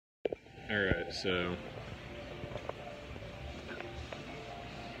Alright, so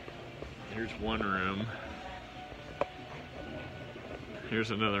here's one room.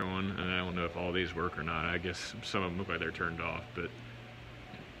 Here's another one, and I don't know if all these work or not. I guess some of them look like they're turned off, but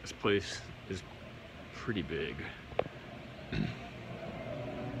this place is pretty big.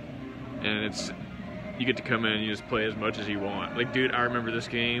 And you get to come in and you just play as much as you want. Like, dude, I remember this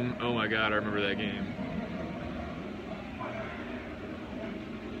game. Oh my god, I remember that game.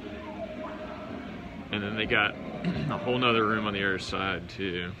 And then they got a whole nother room on the other side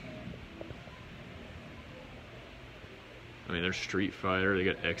too. I mean, there's Street Fighter, they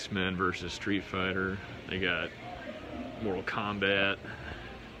got X-Men versus Street Fighter, they got Mortal Kombat.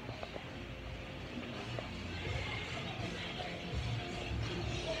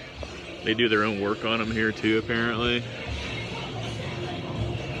 They do their own work on them here too, apparently.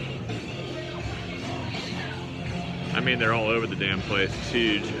 I mean, they're all over the damn place, it's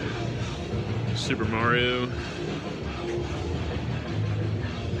huge. Super Mario.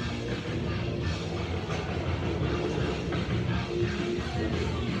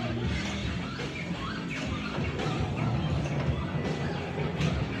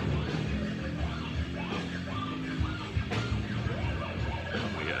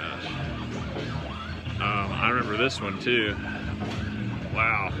 I remember this one too.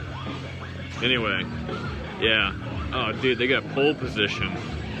 Wow. Anyway, yeah. Oh, dude, they got pole position.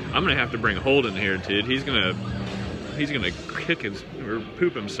 I'm gonna have to bring Holden here, dude. He's gonna kick his or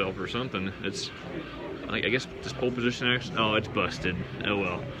poop himself or something. It's like, I guess this pole position actually. Oh, it's busted. Oh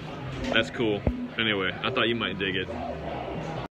well. That's cool. Anyway, I thought you might dig it.